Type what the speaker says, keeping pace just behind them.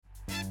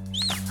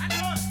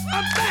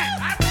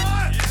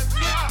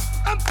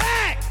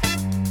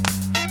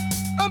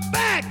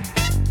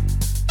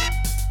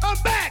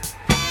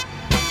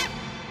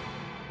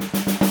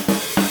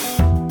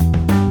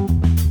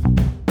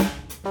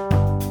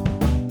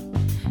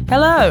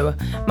Hello,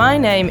 my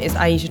name is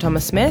Aisha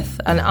Thomas-Smith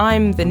and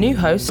I'm the new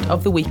host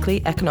of the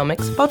weekly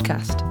economics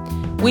podcast.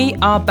 We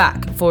are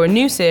back for a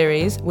new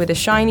series with a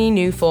shiny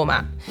new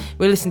format.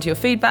 We listen to your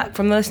feedback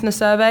from the listener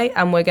survey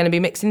and we're going to be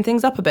mixing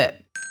things up a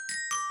bit.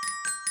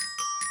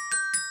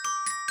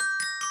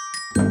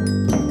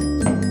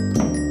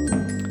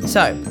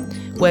 So,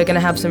 we're going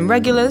to have some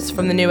regulars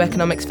from the New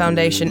Economics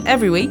Foundation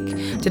every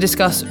week to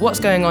discuss what's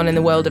going on in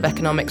the world of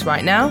economics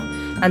right now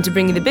and to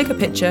bring you the bigger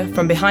picture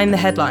from behind the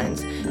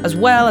headlines, as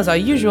well as our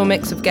usual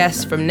mix of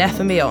guests from NEF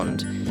and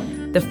beyond.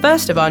 The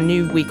first of our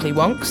new weekly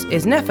wonks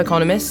is NEF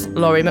economist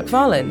Laurie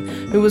McFarlane,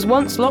 who was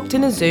once locked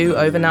in a zoo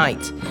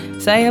overnight.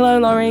 Say hello,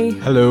 Laurie.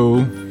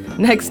 Hello.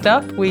 Next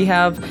up, we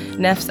have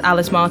NEF's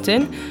Alice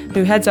Martin,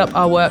 who heads up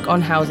our work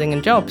on housing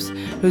and jobs,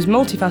 whose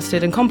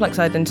multifaceted and complex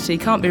identity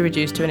can't be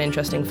reduced to an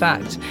interesting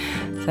fact.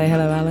 Say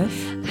hello,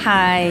 Alice.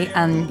 Hi,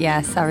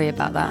 and sorry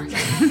about that.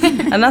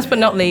 And last but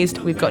not least,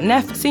 we've got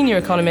NEF senior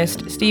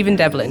economist Stephen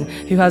Devlin,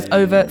 who has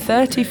over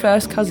 30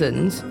 first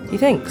cousins, he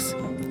thinks.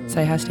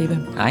 Say hi,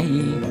 Stephen. Hi.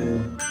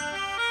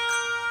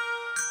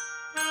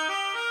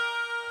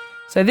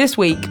 So this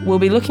week, we'll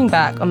be looking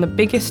back on the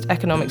biggest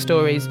economic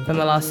stories from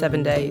the last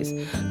 7 days,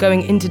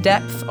 going into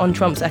depth on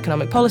Trump's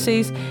economic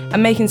policies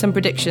and making some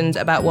predictions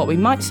about what we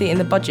might see in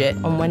the budget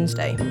on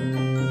Wednesday.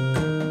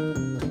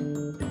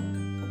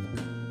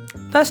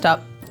 First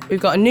up, we've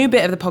got a new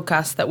bit of the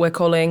podcast that we're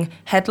calling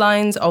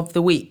Headlines of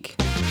the Week.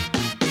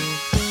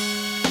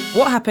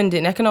 What happened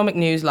in economic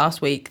news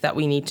last week that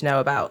we need to know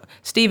about?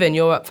 Stephen,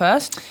 you're up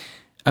first.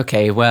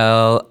 Okay,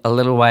 well, a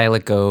little while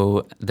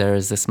ago,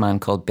 there's this man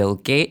called Bill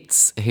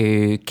Gates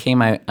who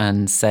came out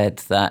and said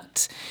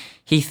that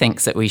he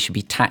thinks that we should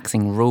be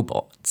taxing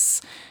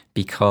robots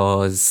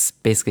because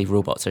basically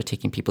robots are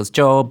taking people's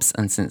jobs,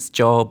 and since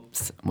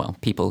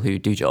people who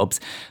do jobs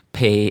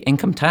pay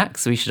income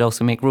tax, we should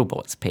also make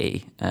robots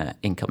pay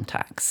income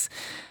tax.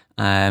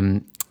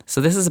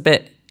 So this is a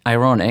bit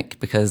ironic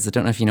because I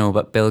don't know if you know,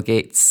 but Bill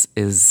Gates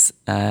is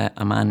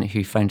a man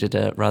who founded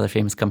a rather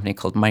famous company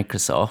called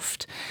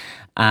Microsoft.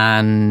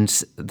 And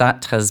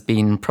that has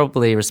been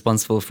probably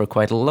responsible for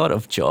quite a lot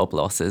of job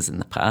losses in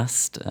the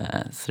past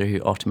through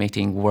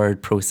automating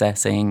word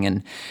processing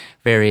and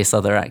various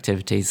other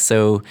activities.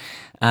 So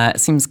it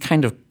seems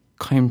kind of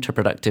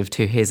counterproductive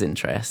to his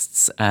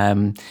interests.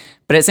 But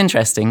it's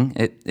interesting.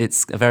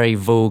 It's a very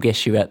vogue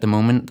issue at the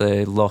moment,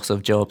 the loss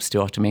of jobs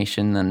to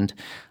automation. And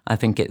I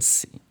think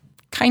it's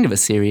kind of a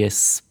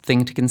serious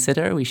thing to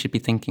consider. We should be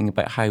thinking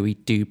about how we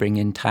do bring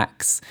in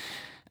tax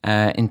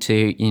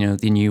into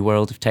the new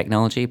world of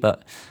technology,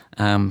 but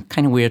kind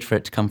of weird for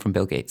it to come from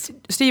Bill Gates.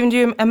 Stephen, do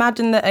you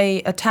imagine that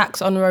a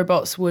tax on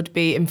robots would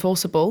be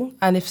enforceable?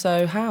 And if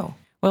so, how?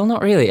 Well,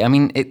 not really. I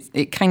mean,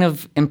 it kind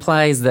of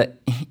implies that,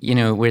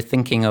 we're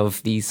thinking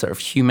of these sort of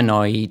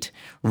humanoid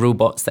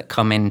robots that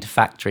come into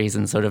factories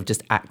and sort of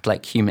just act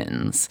like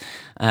humans.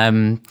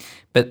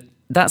 But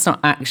that's not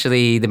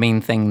actually the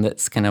main thing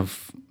that's kind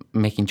of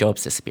making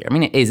jobs disappear. I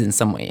mean, it is in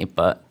some way,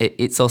 but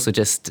it's also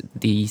just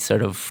the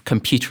sort of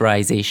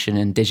computerization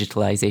and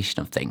digitalization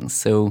of things.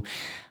 So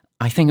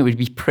I think it would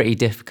be pretty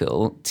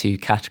difficult to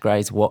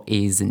categorize what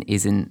is and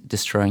isn't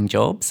destroying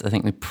jobs. I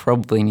think we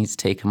probably need to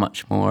take a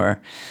much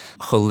more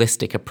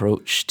holistic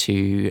approach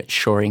to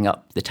shoring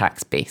up the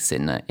tax base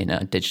in a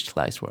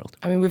digitalized world.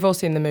 I mean, we've all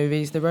seen the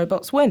movies, the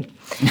robots win.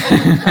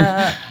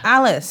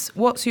 Alice,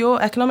 what's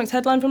your economics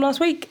headline from last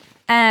week?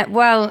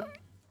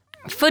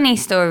 Funny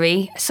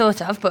story,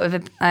 sort of, but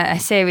with a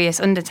serious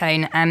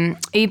undertone.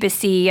 Uber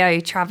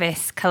CEO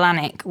Travis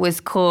Kalanick was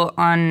caught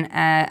on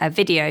a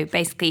video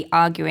basically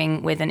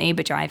arguing with an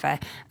Uber driver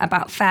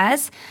about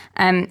fares.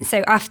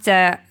 So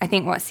after, I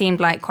think, what seemed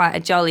like quite a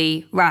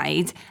jolly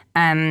ride,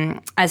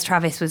 as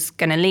Travis was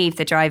going to leave,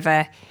 the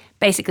driver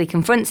basically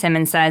confronts him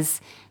and says,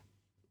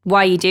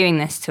 "Why are you doing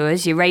this to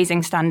us? You're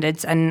raising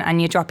standards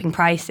and you're dropping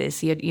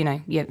prices.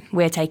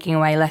 We're taking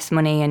away less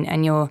money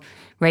and you're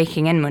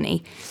raking in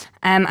money."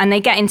 And they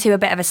get into a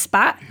bit of a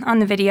spat on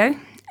the video,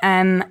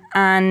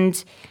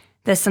 and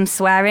there's some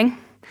swearing.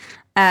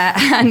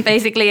 And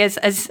basically, as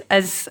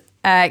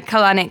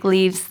Kalanick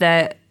leaves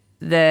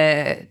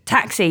the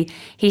taxi,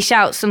 he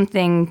shouts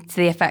something to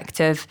the effect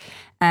of,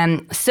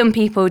 "Some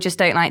people just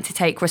don't like to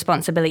take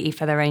responsibility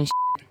for their own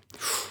shit,"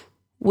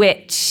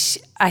 which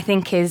I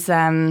think is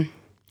a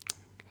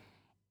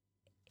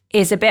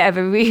bit of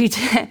a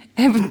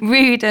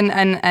rude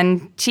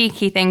and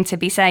cheeky thing to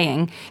be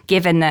saying,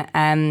 given that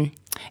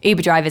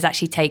Uber drivers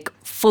actually take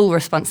full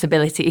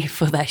responsibility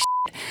for their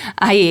shit,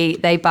 i.e.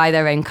 they buy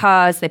their own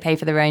cars, they pay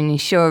for their own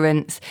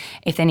insurance.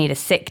 If they need a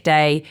sick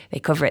day, they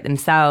cover it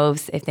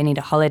themselves. If they need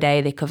a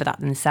holiday, they cover that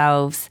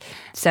themselves.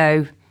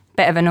 So,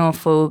 bit of an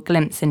awful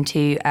glimpse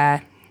into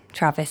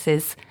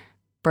Travis's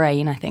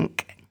brain, I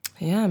think.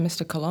 Yeah,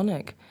 Mr.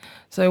 Kalanick.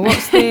 So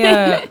what's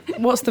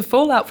the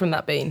fallout from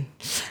that been?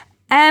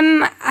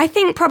 I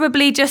think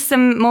probably just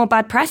some more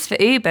bad press for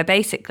Uber,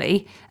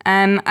 basically.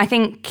 I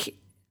think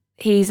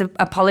he's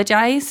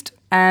apologised,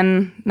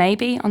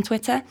 maybe, on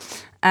Twitter,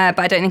 but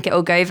I don't think it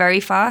will go very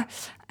far.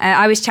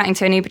 I was chatting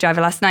to an Uber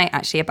driver last night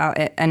actually about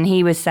it, and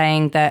he was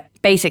saying that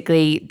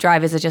basically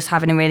drivers are just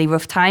having a really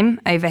rough time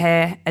over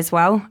here as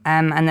well,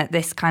 and that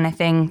this kind of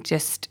thing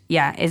just,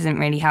 isn't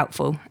really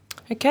helpful.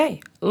 Okay,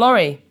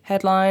 Laurie,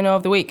 headline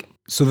of the week.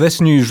 So this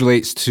news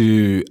relates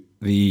to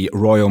the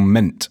Royal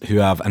Mint, who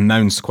have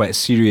announced quite a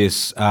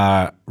serious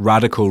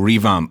radical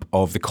revamp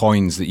of the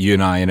coins that you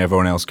and I and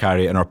everyone else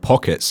carry in our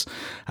pockets.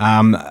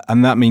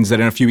 And that means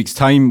that in a few weeks'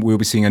 time, we'll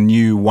be seeing a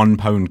new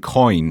 £1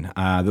 coin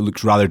that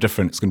looks rather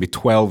different. It's going to be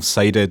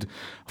 12-sided,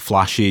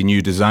 flashy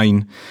new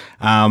design.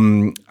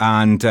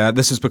 And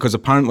this is because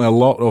apparently a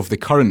lot of the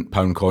current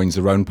pound coins,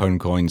 the round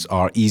pound coins,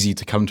 are easy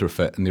to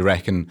counterfeit, and they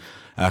reckon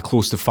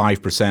close to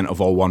 5% of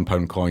all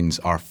 £1 coins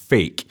are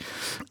fake.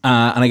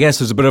 And I guess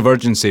there's a bit of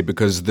urgency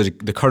because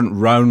the current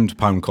round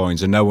pound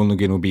coins are now only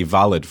going to be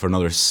valid for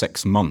another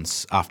 6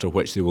 months, after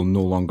which they will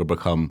no longer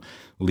become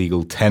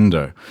legal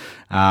tender.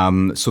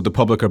 So the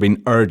public are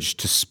being urged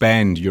to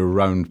spend your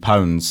round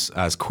pounds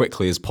as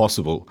quickly as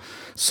possible.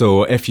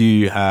 So if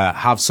you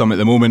have some at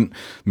the moment,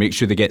 make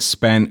sure they get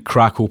spent,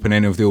 crack open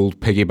any of the old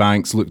piggy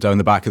banks, look down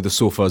the back of the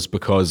sofas,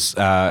 because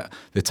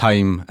the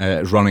time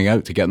is running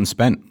out to get them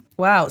spent.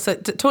 Wow. So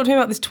talk to me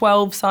about this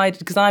 12-sided,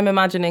 because I'm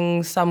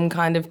imagining some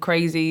kind of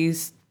crazy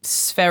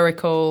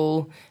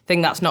spherical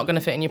thing that's not going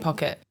to fit in your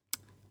pocket.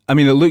 I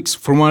mean, it looks,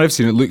 from what I've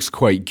seen, it looks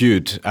quite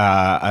good,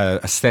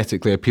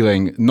 aesthetically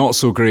appealing. Not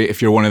so great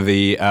if you're one of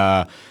the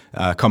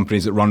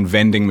companies that run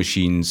vending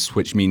machines,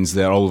 which means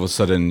that all of a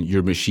sudden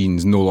your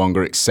machines no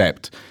longer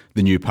accept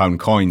the new pound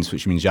coins,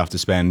 which means you have to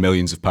spend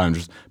millions of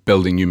pounds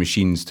building new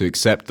machines to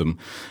accept them.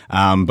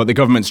 But the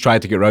government's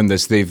tried to get around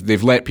this.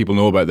 They've let people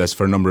know about this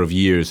for a number of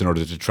years in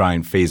order to try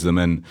and phase them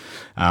in.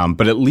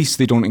 But at least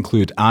they don't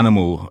include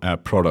animal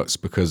products,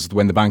 because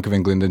when the Bank of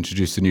England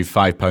introduced the new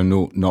 £5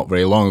 note not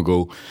very long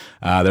ago,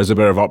 there's a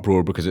bit of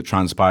uproar because it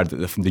transpired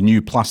that the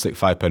new plastic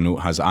 £5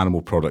 note has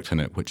animal product in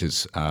it, which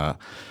has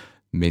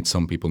made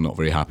some people not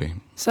very happy.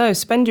 So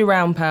spend your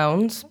round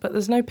pounds, but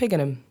there's no pig in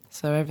them,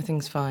 so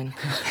everything's fine.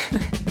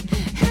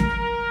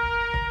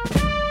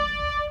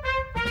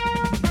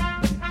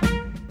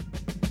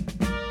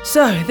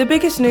 So, the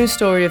biggest news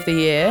story of the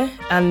year,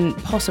 and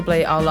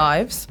possibly our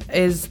lives,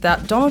 is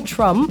that Donald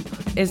Trump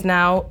is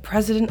now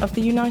President of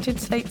the United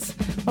States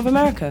of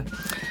America.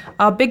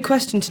 Our big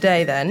question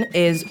today, then,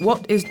 is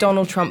what is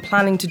Donald Trump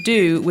planning to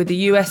do with the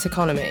US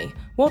economy?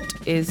 What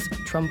is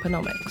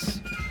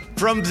Trumponomics?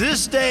 From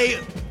this day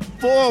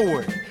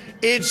forward,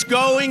 it's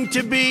going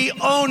to be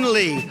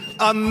only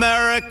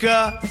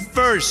America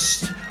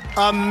first.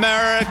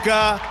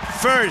 America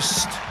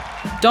first.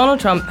 Donald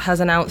Trump has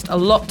announced a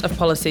lot of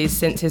policies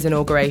since his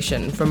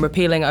inauguration, from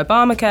repealing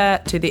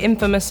Obamacare to the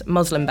infamous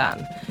Muslim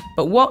ban.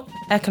 But what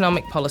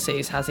economic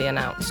policies has he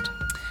announced?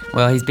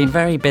 Well, he's been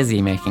very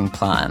busy making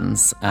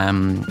plans,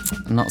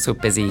 not so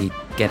busy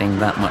getting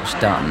that much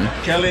done.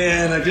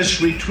 Kellyanne, I just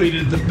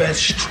retweeted the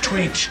best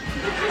tweet.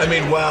 I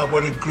mean, wow,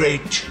 what a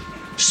great,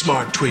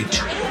 smart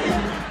tweet.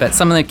 But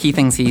some of the key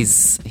things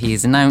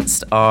he's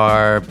announced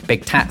are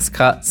big tax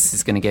cuts.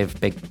 He's going to give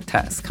big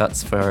tax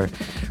cuts for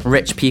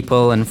rich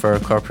people and for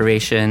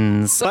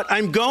corporations. But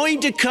I'm going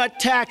to cut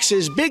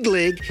taxes, big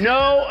league.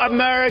 No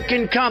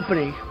American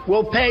company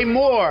will pay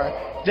more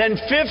than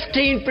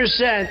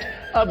 15%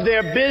 of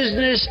their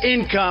business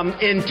income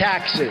in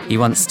taxes. He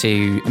wants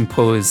to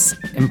impose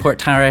import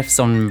tariffs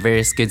on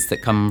various goods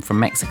that come from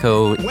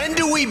Mexico. When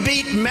do we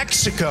beat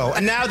Mexico?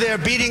 And now they're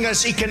beating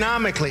us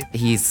economically.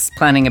 He's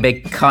planning a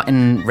big cut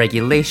in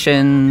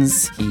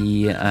regulations.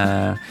 He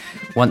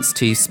wants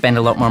to spend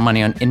a lot more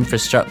money on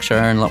infrastructure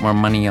and a lot more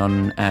money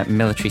on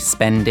military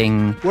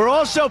spending. We're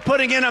also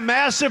putting in a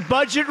massive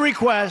budget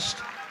request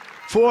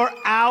for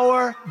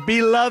our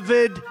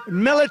beloved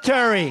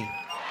military.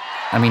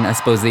 I mean, I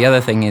suppose the other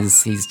thing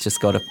is he's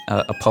just got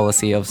a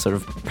policy of sort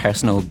of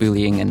personal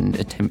bullying and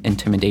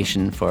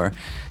intimidation for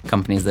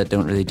companies that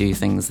don't really do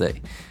things that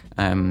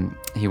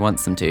he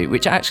wants them to,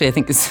 which actually I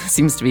think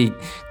seems to be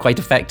quite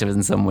effective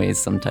in some ways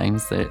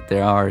sometimes.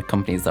 There are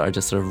companies that are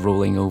just sort of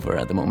rolling over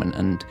at the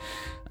moment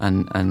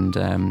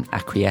and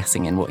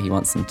acquiescing in what he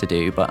wants them to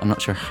do, but I'm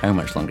not sure how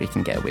much longer he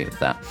can get away with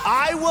that.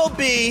 I will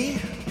be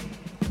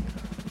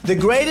the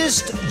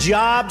greatest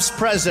jobs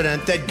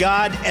president that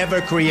God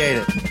ever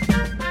created.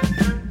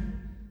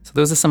 So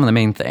those are some of the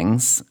main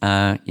things.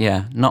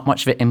 Not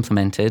much of it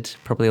implemented.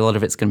 Probably a lot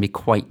of it's going to be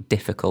quite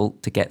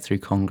difficult to get through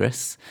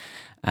Congress,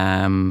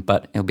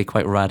 but it'll be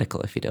quite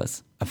radical if he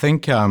does. I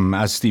think,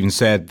 as Stephen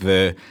said,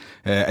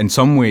 in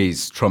some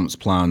ways Trump's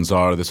plans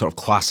are the sort of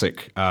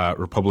classic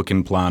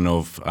Republican plan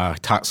of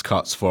tax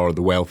cuts for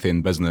the wealthy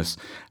in business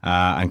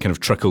and kind of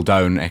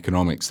trickle-down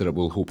economics that it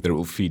will hope that it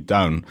will feed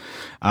down.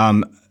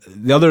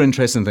 The other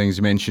interesting things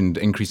you mentioned,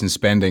 increase in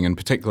spending, in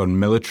particular in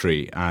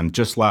military, and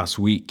just last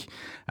week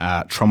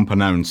Trump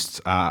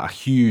announced a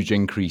huge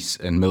increase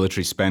in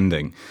military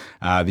spending.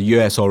 The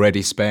US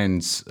already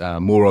spends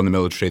more on the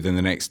military than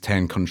the next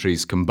 10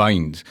 countries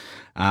combined.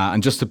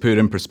 And just to put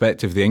in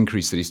perspective the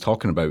increase that he's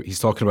talking about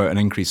an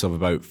increase of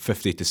about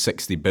 $50 to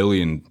 $60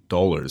 billion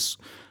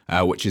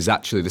which is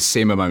actually the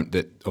same amount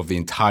of the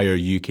entire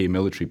UK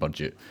military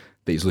budget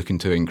that he's looking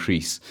to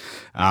increase.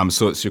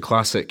 So it's your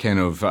classic kind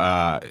of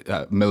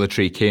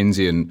military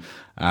Keynesian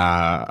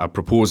a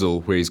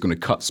proposal where he's going to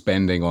cut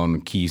spending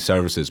on key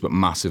services but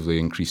massively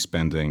increase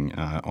spending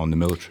on the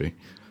military.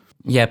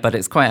 Yeah, but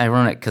it's quite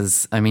ironic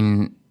because, I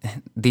mean,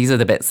 these are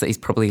the bits that he's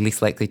probably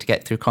least likely to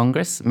get through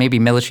Congress. Maybe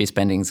military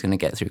spending is going to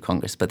get through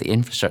Congress, but the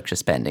infrastructure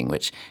spending,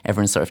 which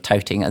everyone's sort of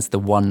touting as the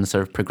one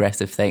sort of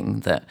progressive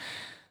thing that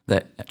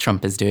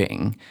Trump is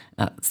doing,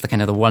 it's the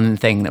kind of the one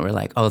thing that we're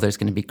like, oh, there's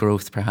going to be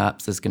growth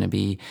perhaps, there's going to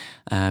be,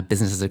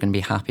 businesses are going to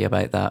be happy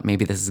about that,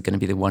 maybe this is going to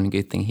be the one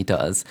good thing he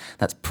does.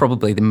 That's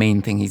probably the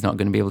main thing he's not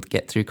going to be able to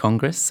get through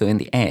Congress. So in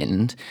the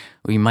end,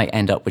 we might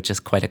end up with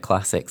just quite a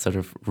classic sort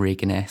of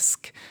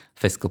Reagan-esque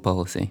fiscal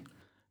policy.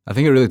 I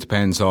think it really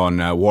depends on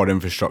what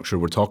infrastructure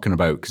we're talking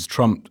about, because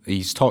Trump,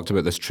 he's talked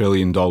about this $1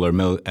 trillion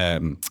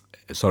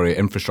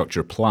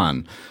infrastructure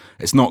plan.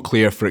 It's not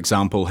clear, for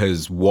example,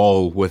 his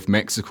wall with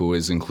Mexico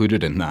is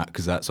included in that,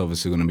 because that's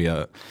obviously going to be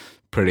a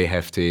pretty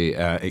hefty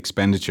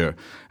expenditure.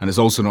 And it's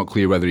also not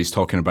clear whether he's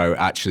talking about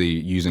actually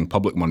using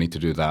public money to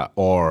do that,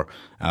 or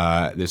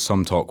there's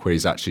some talk where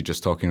he's actually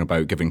just talking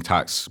about giving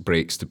tax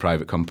breaks to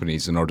private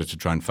companies in order to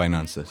try and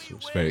finance this.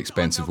 It's a very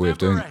expensive way of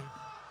doing it.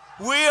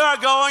 We are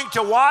going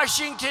to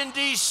Washington,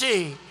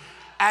 D.C.,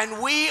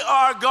 and we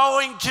are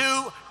going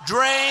to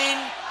drain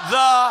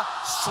the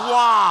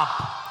swamp.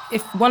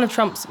 If one of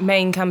Trump's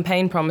main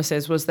campaign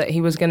promises was that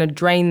he was going to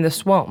drain the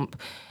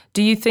swamp,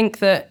 do you think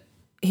that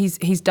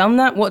he's done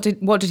that? What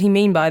did he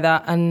mean by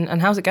that, and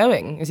how's it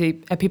going?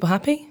 Are people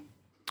happy?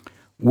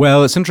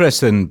 Well, it's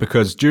interesting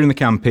because during the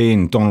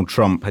campaign, Donald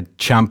Trump had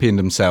championed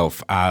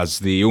himself as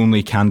the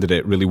only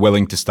candidate really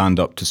willing to stand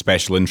up to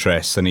special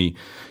interests, and he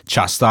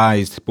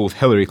chastised both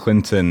Hillary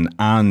Clinton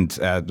and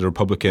the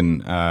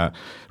Republican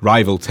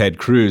rival Ted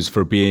Cruz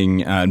for being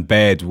in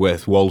bed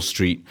with Wall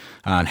Street,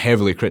 and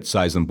heavily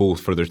criticised them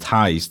both for their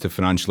ties to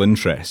financial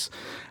interests.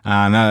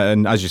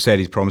 And as you said,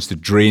 he's promised to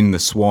drain the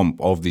swamp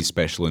of these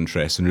special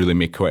interests and really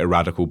make quite a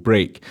radical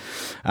break.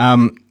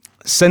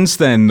 Since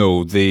then,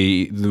 though,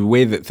 the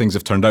way that things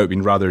have turned out have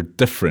been rather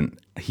different.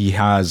 He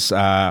has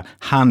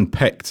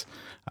handpicked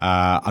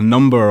a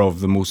number of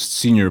the most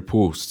senior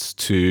posts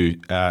to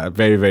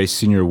very, very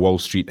senior Wall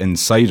Street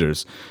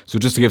insiders. So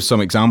just to give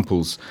some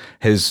examples,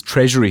 his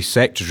Treasury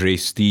Secretary,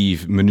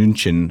 Steve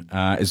Mnuchin,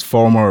 is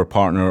former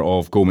partner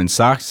of Goldman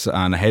Sachs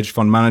and a hedge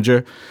fund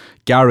manager.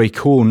 Gary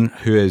Cohn,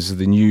 who is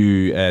the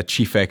new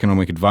chief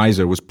economic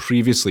advisor, was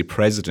previously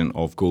president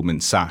of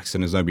Goldman Sachs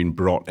and has now been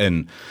brought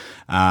in.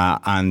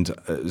 And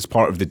as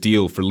part of the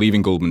deal for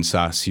leaving Goldman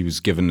Sachs, he was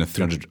given a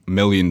 $300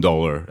 million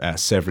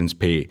severance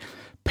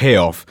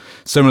payoff.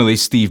 Similarly,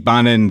 Steve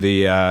Bannon,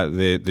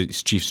 the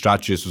chief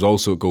strategist, was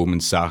also at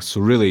Goldman Sachs.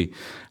 So really,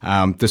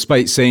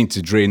 despite saying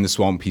to drain the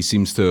swamp, he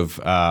seems to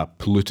have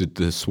polluted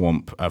the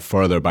swamp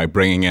further by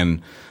bringing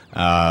in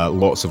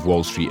lots of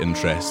Wall Street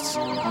interests.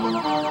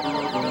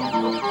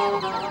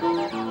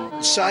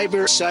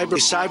 Cyber.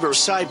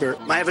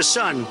 I have a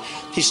son.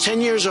 He's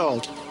 10 years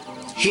old.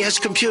 He has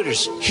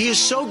computers. He is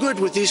so good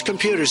with these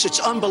computers.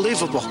 It's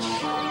unbelievable.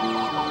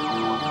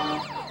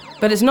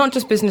 But it's not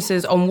just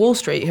businesses on Wall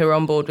Street who are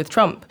on board with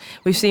Trump.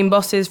 We've seen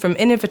bosses from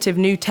innovative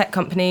new tech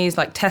companies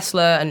like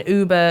Tesla and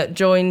Uber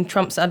join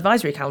Trump's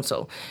advisory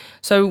council.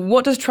 So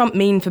what does Trump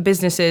mean for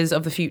businesses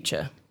of the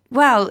future?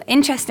 Well,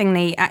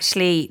 interestingly,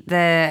 actually,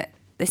 the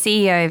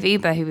CEO of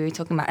Uber, who we were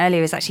talking about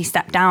earlier, has actually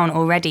stepped down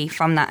already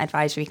from that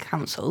advisory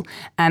council.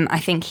 I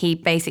think he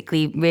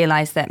basically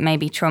realised that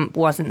maybe Trump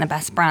wasn't the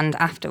best brand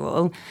after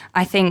all.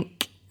 I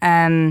think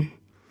they're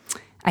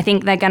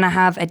going to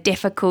have a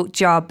difficult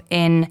job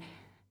in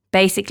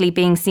basically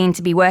being seen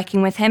to be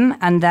working with him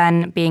and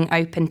then being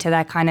open to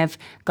their kind of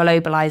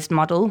globalized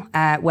model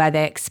where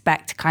they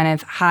expect kind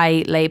of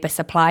high labour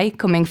supply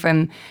coming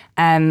from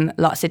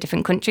lots of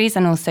different countries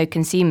and also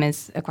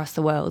consumers across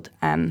the world.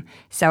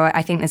 So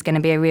I think there's going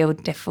to be a real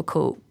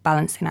difficult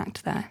balancing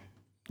act there.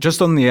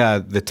 Just on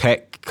the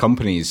tech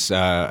companies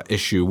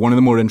issue, one of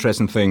the more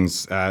interesting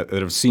things that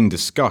I've seen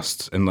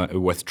discussed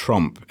with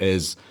Trump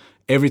is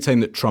every time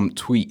that Trump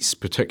tweets,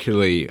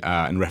 particularly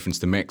in reference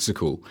to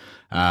Mexico,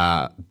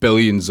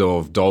 billions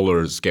of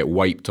dollars get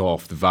wiped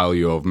off the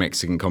value of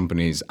Mexican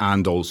companies,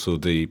 and also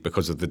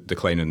because of the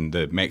decline in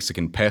the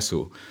Mexican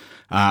peso.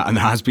 And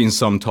there has been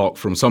some talk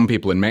from some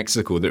people in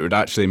Mexico that it would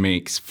actually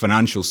make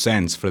financial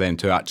sense for them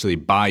to actually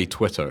buy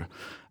Twitter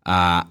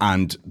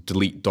and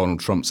delete Donald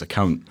Trump's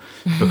account,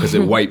 because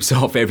it wipes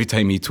off every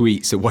time he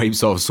tweets. It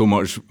wipes off so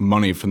much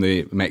money from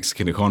the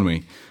Mexican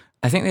economy.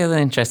 I think the other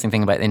interesting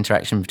thing about the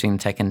interaction between the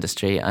tech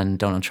industry and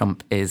Donald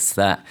Trump is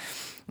that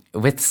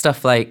with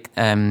stuff like,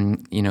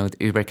 the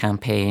Uber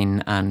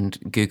campaign and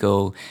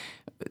Google,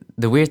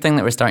 the weird thing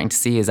that we're starting to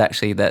see is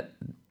actually that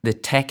the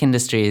tech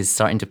industry is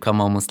starting to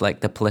become almost like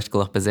the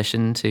political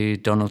opposition to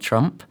Donald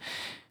Trump,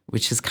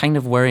 which is kind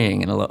of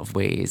worrying in a lot of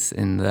ways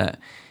in that,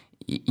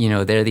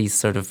 they're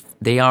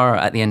they are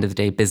at the end of the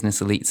day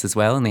business elites as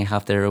well, and they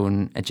have their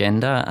own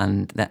agenda,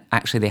 and that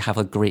actually they have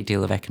a great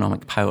deal of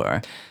economic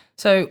power.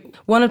 So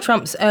one of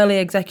Trump's early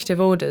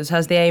executive orders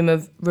has the aim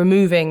of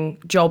removing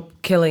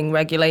job-killing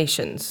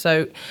regulations.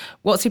 So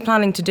what's he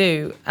planning to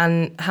do,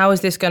 and how is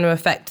this going to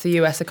affect the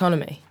US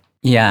economy?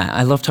 Yeah,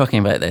 I love talking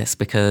about this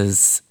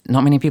because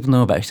not many people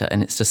know about it,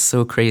 and it's just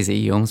so crazy,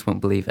 you almost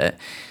won't believe it.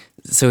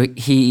 So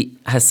he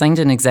has signed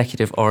an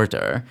executive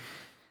order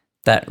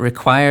that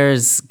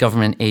requires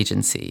government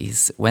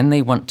agencies, when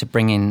they want to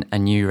bring in a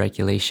new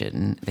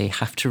regulation, they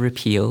have to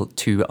repeal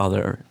 2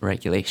 other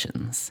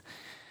regulations,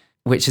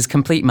 which is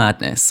complete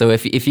madness. So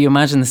if you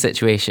imagine the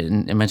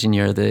situation, imagine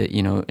you're the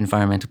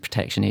Environmental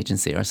Protection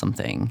Agency or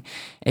something.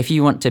 If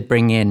you want to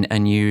bring in a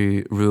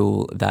new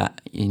rule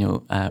that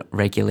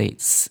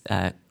regulates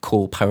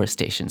coal power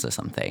stations or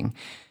something,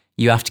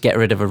 you have to get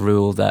rid of a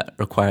rule that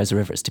requires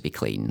rivers to be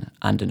clean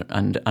and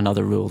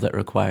another rule that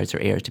requires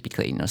your air to be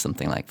clean or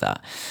something like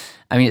that.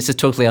 I mean, it's just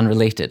totally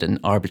unrelated and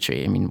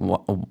arbitrary. I mean,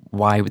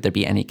 why would there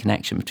be any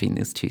connection between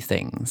those 2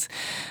 things?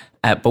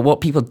 But what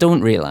people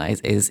don't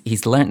realise is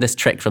he's learnt this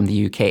trick from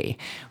the UK.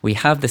 We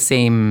have the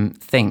same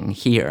thing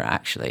here,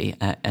 actually,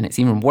 and it's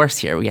even worse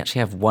here. We actually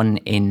have 1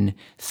 in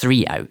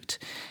 3 out.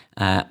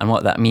 And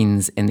what that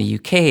means in the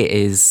UK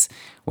is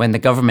when the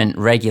government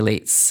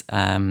regulates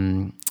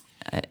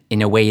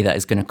in a way that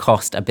is going to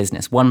cost a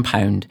business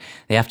 £1,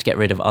 they have to get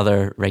rid of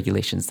other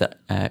regulations that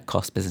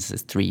cost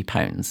businesses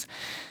 £3.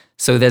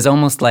 So there's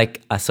almost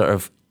like a sort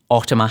of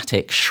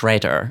automatic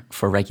shredder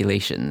for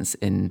regulations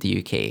in the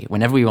UK.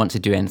 Whenever we want to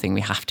do anything, we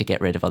have to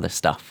get rid of other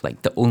stuff.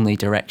 Like the only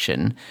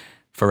direction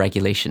for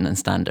regulation and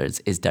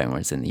standards is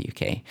downwards in the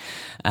UK.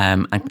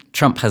 And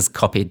Trump has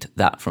copied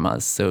that from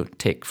us, so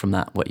take from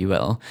that what you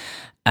will.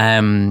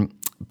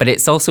 But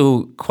it's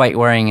also quite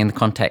worrying in the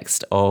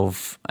context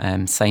of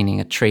signing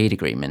a trade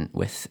agreement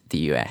with the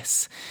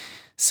US.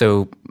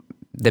 So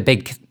the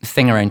big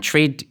thing around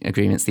trade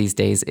agreements these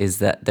days is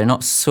that they're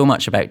not so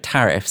much about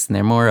tariffs, and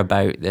they're more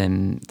about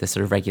the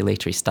sort of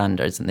regulatory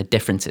standards and the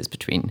differences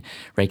between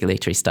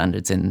regulatory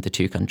standards in the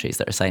 2 countries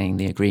that are signing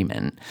the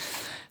agreement.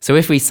 So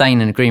if we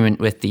sign an agreement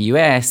with the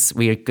US,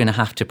 we are going to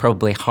have to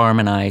probably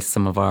harmonise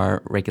some of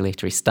our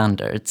regulatory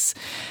standards.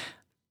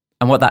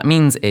 And what that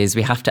means is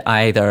we have to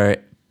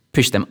either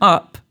push them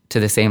up to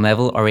the same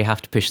level or we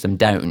have to push them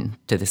down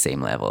to the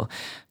same level.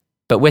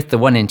 But with the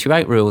 1 in 2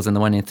 out rules and the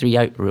 1 in 3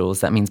 out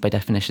rules, that means by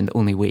definition the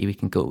only way we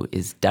can go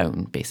is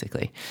down,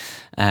 basically.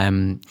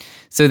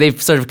 So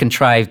they've sort of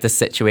contrived this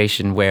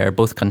situation where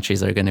both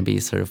countries are going to be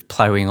sort of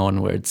ploughing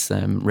onwards,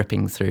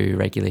 ripping through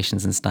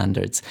regulations and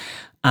standards.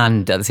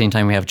 And at the same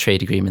time, we have a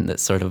trade agreement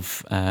that's sort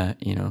of,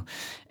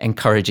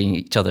 encouraging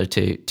each other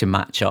to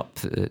match up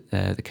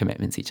the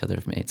commitments each other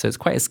have made. So it's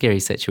quite a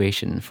scary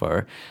situation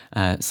for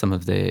some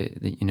of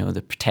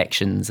the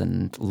protections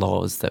and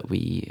laws that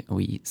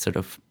we sort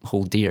of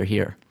hold dear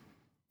here.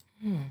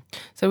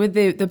 So with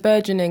the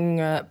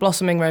burgeoning,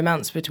 blossoming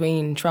romance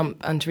between Trump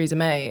and Theresa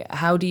May,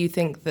 how do you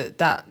think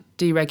that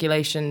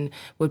deregulation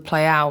would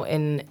play out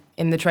in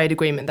the trade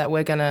agreement that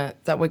we're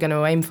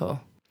gonna aim for?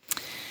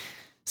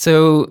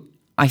 So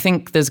I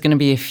think there's going to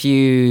be a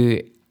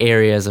few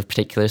areas of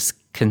particular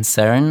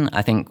concern.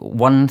 I think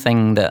one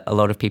thing that a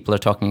lot of people are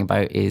talking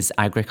about is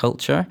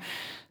agriculture.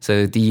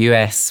 So the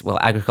US, well,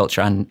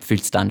 agriculture and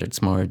food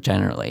standards more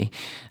generally.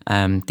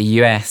 The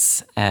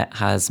US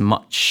has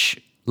much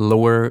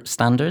lower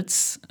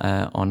standards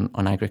on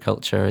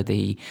agriculture.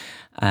 They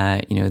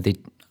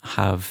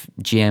have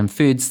GM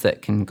foods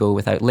that can go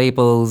without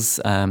labels.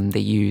 They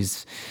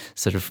use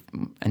sort of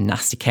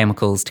nasty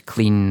chemicals to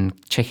clean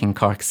chicken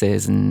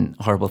carcasses and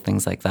horrible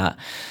things like that.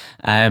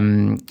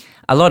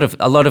 A lot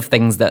of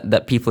things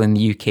that people in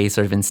the UK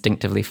sort of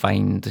instinctively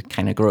find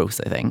kind of gross,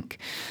 I think.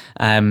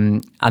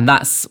 And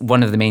that's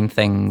one of the main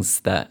things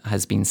that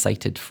has been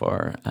cited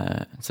for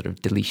sort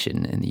of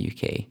deletion in the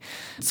UK.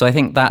 So I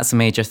think that's a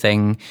major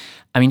thing.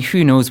 I mean,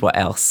 who knows what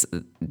else?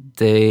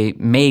 The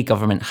May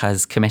government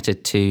has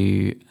committed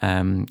to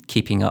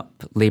keeping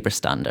up labour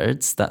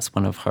standards. That's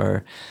one of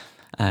her,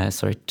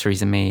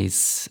 Theresa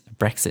May's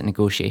Brexit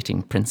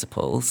negotiating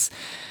principles.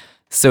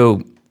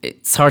 So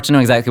it's hard to know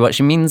exactly what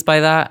she means by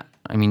that.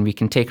 I mean, we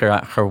can take her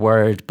at her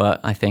word,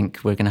 but I think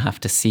we're going to have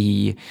to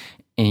see,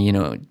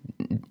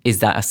 is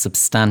that a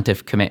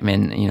substantive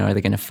commitment? Are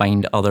they going to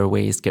find other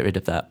ways to get rid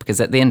of that? Because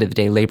at the end of the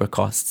day, labour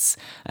costs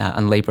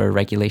and labour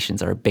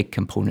regulations are a big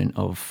component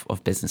of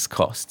business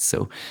costs.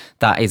 So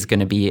that is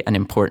going to be an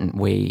important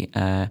way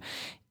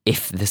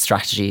if the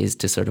strategy is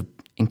to sort of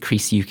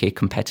increase UK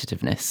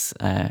competitiveness,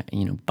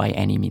 by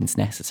any means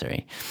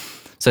necessary.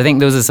 So I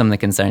think those are some of the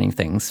concerning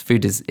things.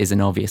 Food is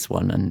an obvious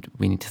one, and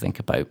we need to think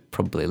about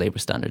probably labour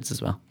standards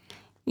as well.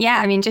 Yeah,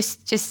 I mean,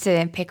 just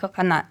to pick up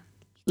on that,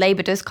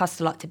 labour does cost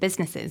a lot to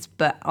businesses,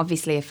 but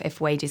obviously if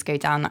wages go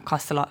down, that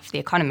costs a lot for the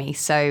economy.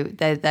 So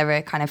there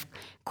are kind of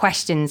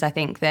questions, I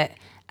think, that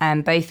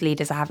both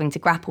leaders are having to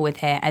grapple with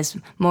here as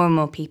more and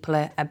more people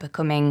are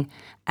becoming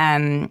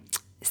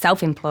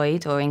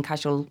self-employed or in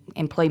casual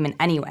employment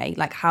anyway,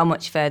 like how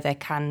much further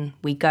can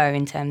we go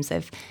in terms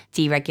of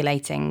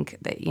deregulating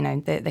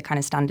the kind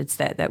of standards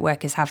that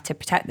workers have to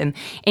protect them?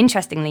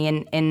 Interestingly,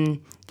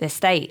 in the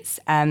States,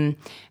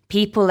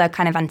 people are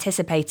kind of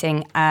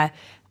anticipating a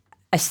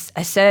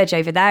surge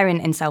over there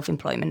in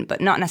self-employment,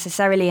 but not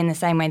necessarily in the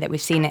same way that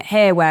we've seen it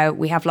here, where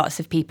we have lots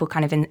of people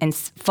kind of in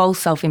false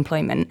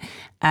self-employment.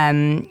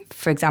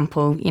 For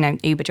example,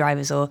 Uber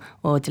drivers or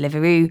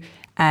Deliveroo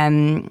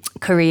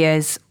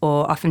couriers,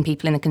 or often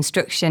people in the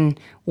construction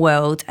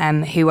world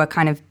who are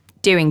kind of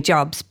doing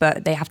jobs,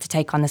 but they have to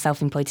take on the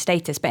self-employed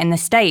status. But in the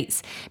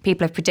States,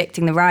 people are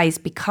predicting the rise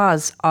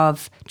because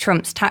of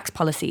Trump's tax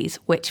policies,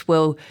 which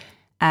will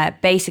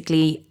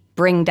basically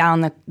bring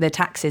down the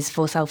taxes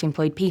for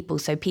self-employed people.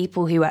 So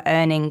people who are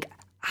earning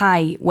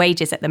high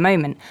wages at the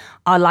moment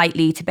are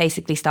likely to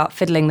basically start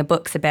fiddling the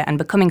books a bit and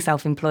becoming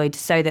self-employed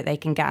so that they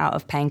can get out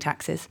of paying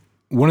taxes.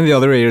 One of the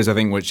other areas I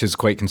think which is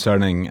quite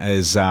concerning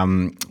is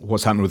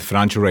what's happened with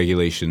financial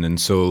regulation. And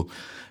so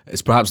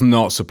it's perhaps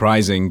not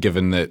surprising,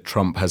 given that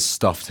Trump has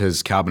stuffed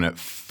his cabinet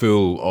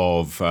full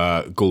of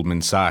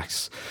Goldman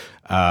Sachs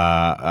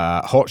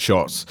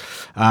hotshots.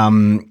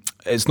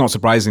 It's not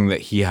surprising that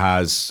he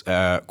has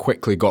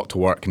quickly got to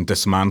work in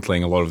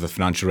dismantling a lot of the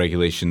financial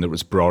regulation that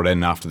was brought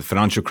in after the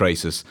financial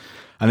crisis.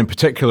 And in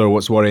particular,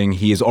 what's worrying,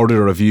 he has ordered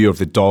a review of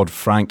the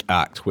Dodd-Frank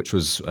Act, which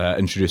was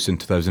introduced in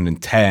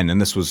 2010. And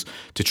this was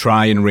to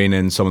try and rein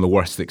in some of the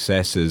worst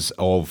excesses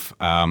of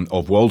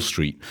Wall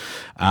Street.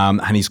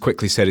 And he's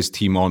quickly set his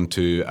team on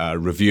to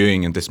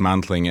reviewing and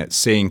dismantling it,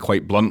 saying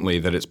quite bluntly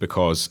that it's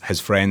because his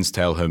friends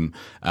tell him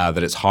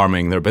that it's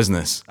harming their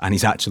business. And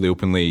he's actually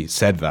openly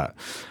said that.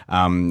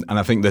 And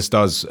I think this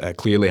does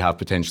clearly have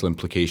potential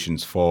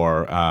implications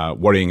for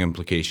worrying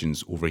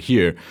implications over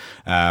here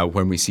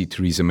when we see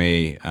Theresa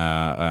May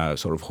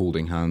sort of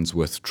holding hands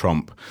with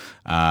Trump,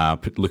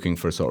 looking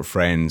for sort of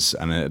friends.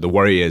 And the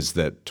worry is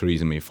that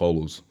Theresa May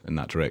follows in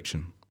that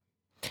direction.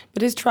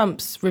 But is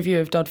Trump's review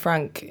of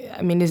Dodd-Frank,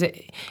 I mean, is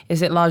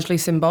it largely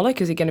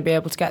symbolic? Is he going to be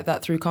able to get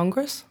that through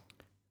Congress?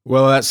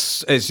 Well,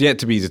 it's yet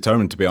to be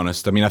determined, to be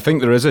honest. I mean, I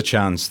think there is a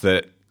chance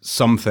that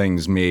some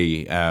things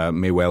may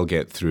well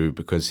get through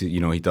because,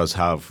 he does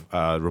have,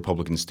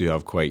 Republicans do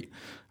have quite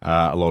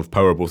a lot of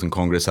power both in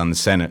Congress and the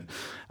Senate.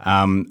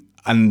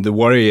 And the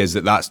worry is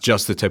that that's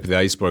just the tip of the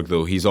iceberg,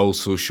 though. He's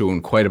also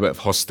shown quite a bit of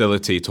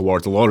hostility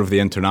towards a lot of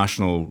the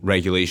international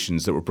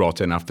regulations that were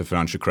brought in after the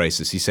financial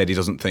crisis. He said he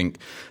doesn't think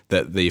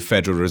that the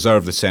Federal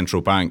Reserve, the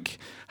central bank,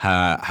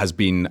 has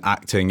been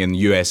acting in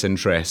US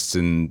interests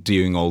in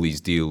doing all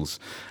these deals.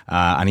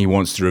 And he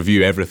wants to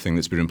review everything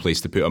that's been in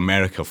place to put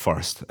America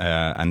first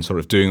and sort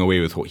of doing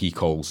away with what he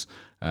calls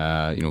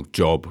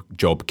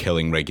job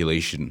killing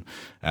regulation,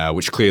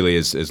 which clearly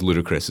is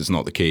ludicrous. It's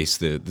not the case.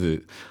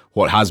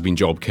 What has been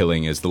job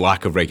killing is the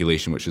lack of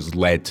regulation, which has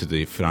led to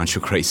the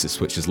financial crisis,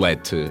 which has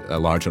led to a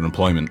large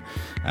unemployment.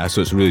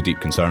 So it's a really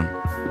deep concern.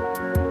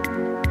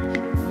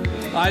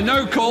 I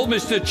now call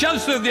Mr.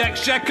 Chancellor of the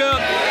Exchequer.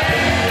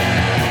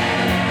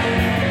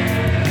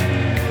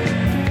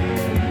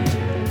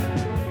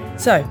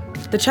 So,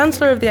 the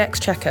Chancellor of the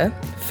Exchequer,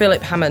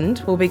 Philip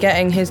Hammond, will be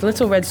getting his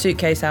little red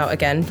suitcase out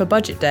again for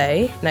Budget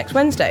Day next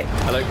Wednesday.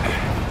 Hello.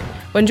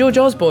 When George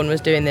Osborne was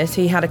doing this,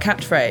 he had a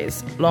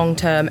catchphrase,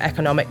 long-term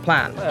economic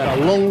plan. A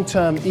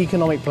long-term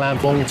economic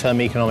plan,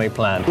 long-term economic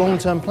plan,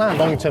 long-term plan,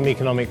 long-term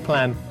economic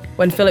plan.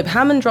 When Philip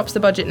Hammond drops the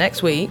budget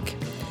next week,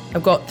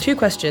 I've got two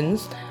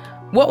questions.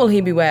 What will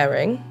he be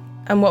wearing,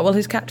 and what will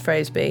his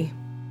catchphrase be?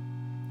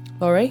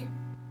 Laurie?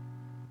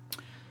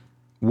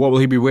 What will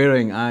he be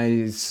wearing?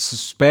 I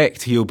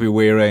suspect he'll be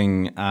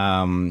wearing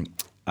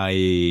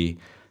a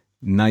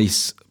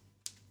nice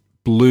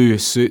blue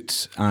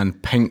suit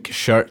and pink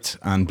shirt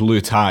and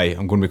blue tie.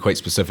 I'm going to be quite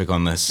specific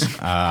on this.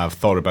 I've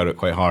thought about it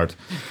quite hard.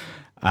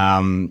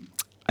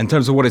 In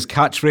terms of what his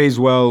catchphrase,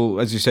 well,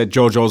 as you said,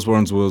 George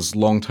Osborne's was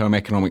long-term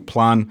economic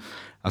plan.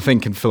 I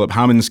think in Philip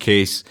Hammond's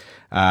case,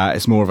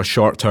 it's more of a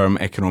short-term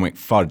economic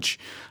fudge.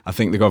 I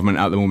think the government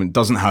at the moment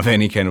doesn't have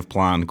any kind of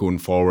plan going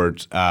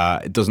forward.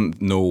 It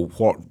doesn't know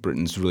what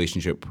Britain's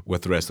relationship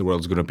with the rest of the world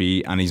is going to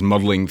be, and he's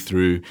muddling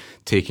through,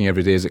 taking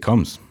every day as it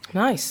comes.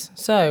 Nice.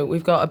 So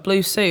we've got a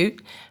blue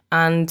suit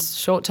and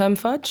short-term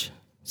fudge,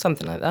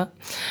 something like that.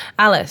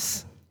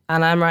 Alice,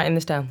 and I'm writing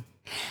this down.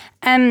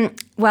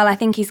 Well, I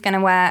think he's going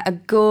to wear a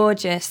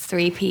gorgeous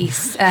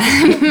three-piece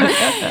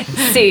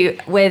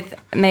suit with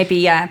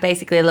maybe,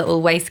 basically a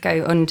little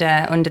waistcoat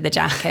under the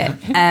jacket.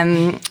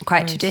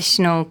 Quite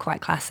traditional,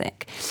 quite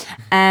classic.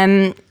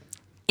 In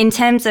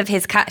terms of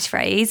his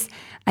catchphrase,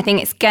 I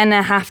think it's going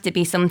to have to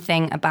be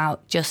something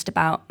about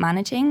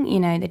managing,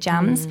 the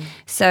jams.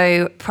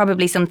 So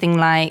probably something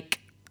like,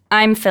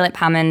 I'm Philip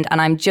Hammond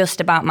and I'm just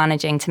about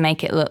managing to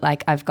make it look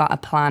like I've got a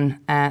plan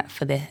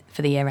for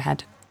the year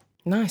ahead.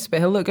 Nice, but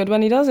he'll look good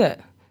when he does it.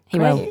 He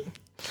will.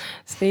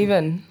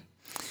 Stephen?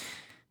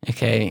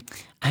 Okay,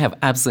 I have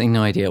absolutely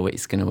no idea what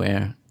he's going to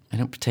wear. I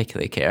don't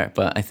particularly care,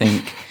 but I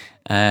think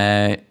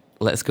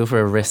let's go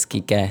for a risky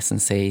guess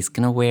and say he's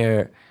going to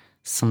wear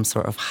some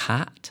sort of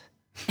hat.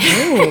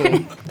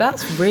 Ooh,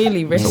 that's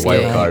really risky. It's a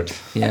wild card.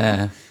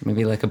 Yeah,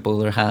 maybe like a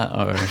bowler hat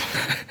or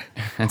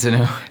I don't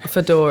know. A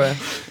fedora.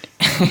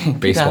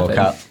 Baseball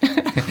cap.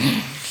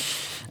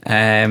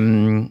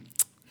 And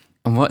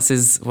what's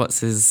his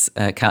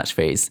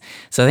catchphrase?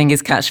 So I think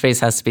his catchphrase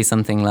has to be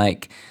something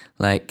like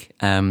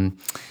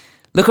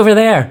look over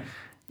there.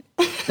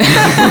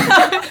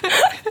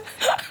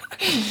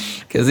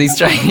 Because he's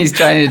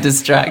trying to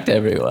distract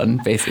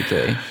everyone,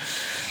 basically.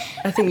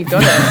 I think you've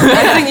got it.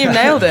 I think you've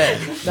nailed it.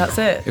 That's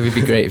it. It would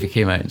be great if he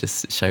came out and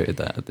just shouted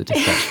that at the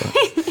dispatch box.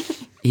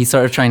 He's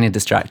sort of trying to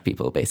distract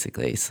people,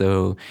 basically.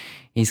 So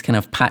he's kind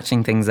of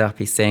patching things up.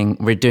 He's saying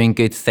we're doing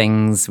good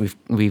things.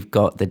 We've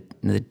got the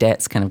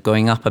debts kind of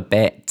going up a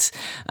bit.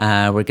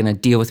 We're going to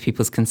deal with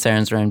people's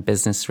concerns around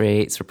business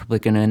rates. We're probably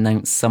going to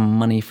announce some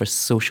money for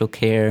social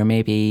care.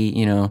 Maybe,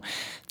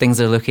 things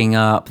are looking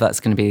up. That's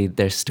going to be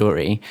their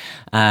story.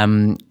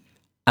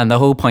 And the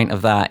whole point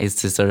of that is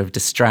to sort of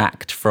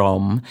distract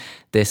from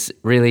this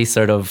really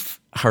sort of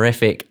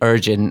horrific,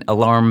 urgent,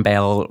 alarm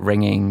bell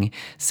ringing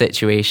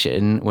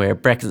situation where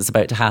Brexit's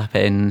about to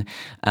happen.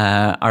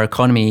 Our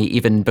economy,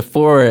 even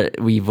before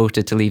we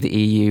voted to leave the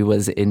EU,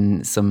 was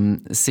in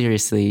some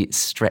seriously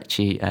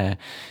stretchy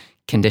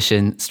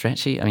condition.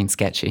 Stretchy? I mean,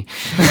 sketchy.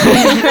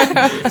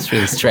 It's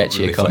really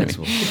stretchy really economy.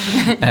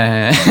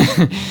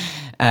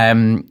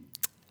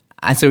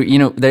 And so,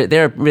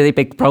 there are really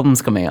big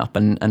problems coming up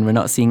and we're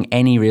not seeing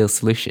any real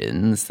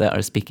solutions that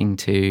are speaking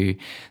to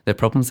the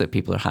problems that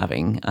people are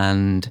having.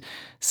 And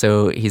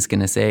so he's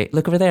going to say,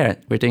 look over there,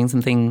 we're doing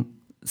something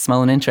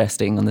small and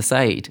interesting on the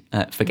side.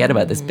 Forget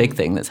about this big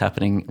thing that's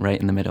happening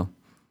right in the middle.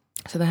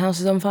 So the house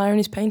is on fire and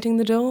he's painting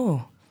the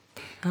door.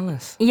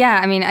 Alice? Yeah,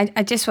 I mean,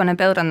 I just want to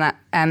build on that.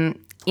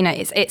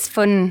 It's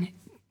fun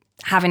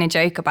having a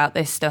joke about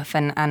this stuff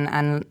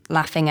and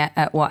laughing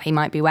at what he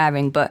might be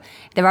wearing, but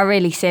there are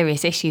really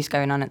serious issues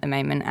going on at the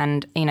moment.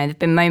 And, there've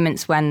been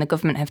moments when the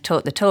government have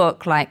talked the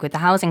talk, like with the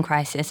housing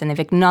crisis, and they've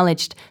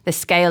acknowledged the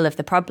scale of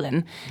the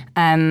problem,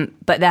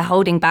 but they're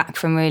holding back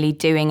from really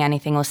doing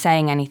anything or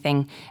saying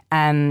anything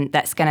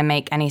that's going to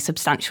make any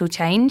substantial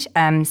change.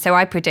 So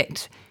I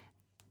predict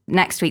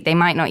next week they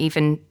might not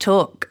even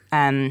talk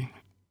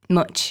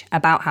much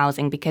about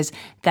housing because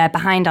they're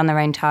behind on their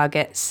own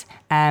targets.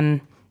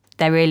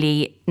 They're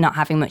really not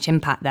having much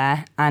impact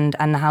there, and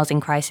the housing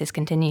crisis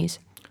continues.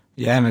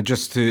 Yeah, and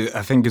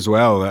I think as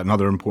well,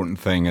 another important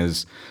thing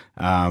is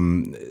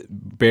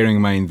bearing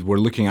in mind we're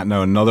looking at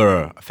now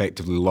another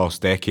effectively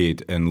lost decade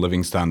in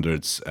living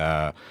standards,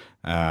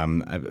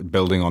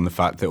 building on the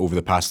fact that over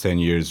the past 10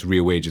 years,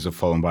 real wages have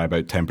fallen by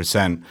about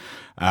 10%.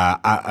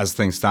 As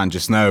things stand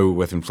just now,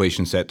 with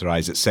inflation set to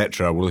rise,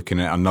 etc., we're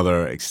looking at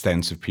another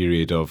extensive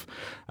period of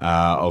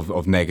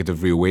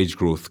negative real wage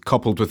growth,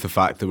 coupled with the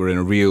fact that we're in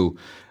a real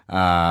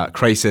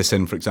crisis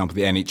in, for example,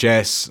 the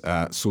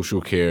NHS,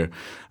 social care.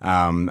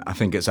 I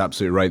think it's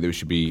absolutely right that we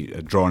should be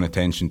drawing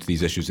attention to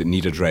these issues that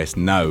need addressed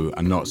now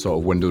and not sort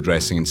of window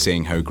dressing and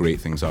saying how great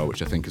things are,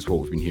 which I think is what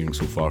we've been hearing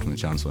so far from the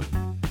Chancellor.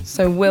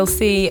 So we'll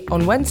see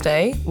on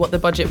Wednesday what the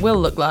budget will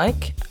look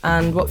like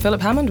and what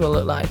Philip Hammond will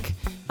look like.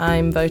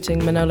 I'm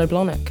voting Manolo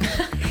Blahnik.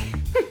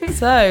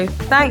 So,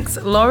 thanks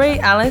Laurie,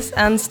 Alice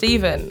and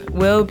Stephen.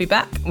 We'll be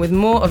back with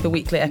more of the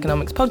Weekly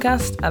Economics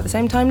podcast at the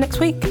same time next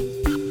week.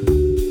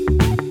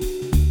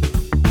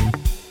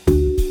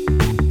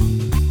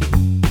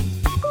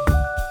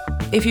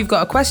 If you've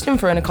got a question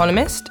for an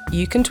economist,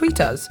 you can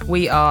tweet us.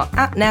 We are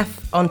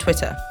 @NEF on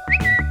Twitter.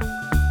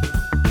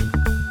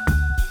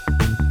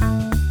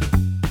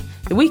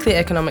 The Weekly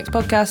Economics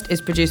podcast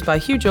is produced by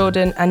Hugh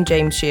Jordan and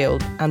James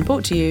Shield and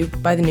brought to you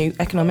by the New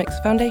Economics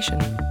Foundation.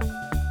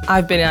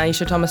 I've been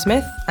Aisha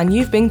Thomas-Smith and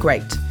you've been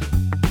great.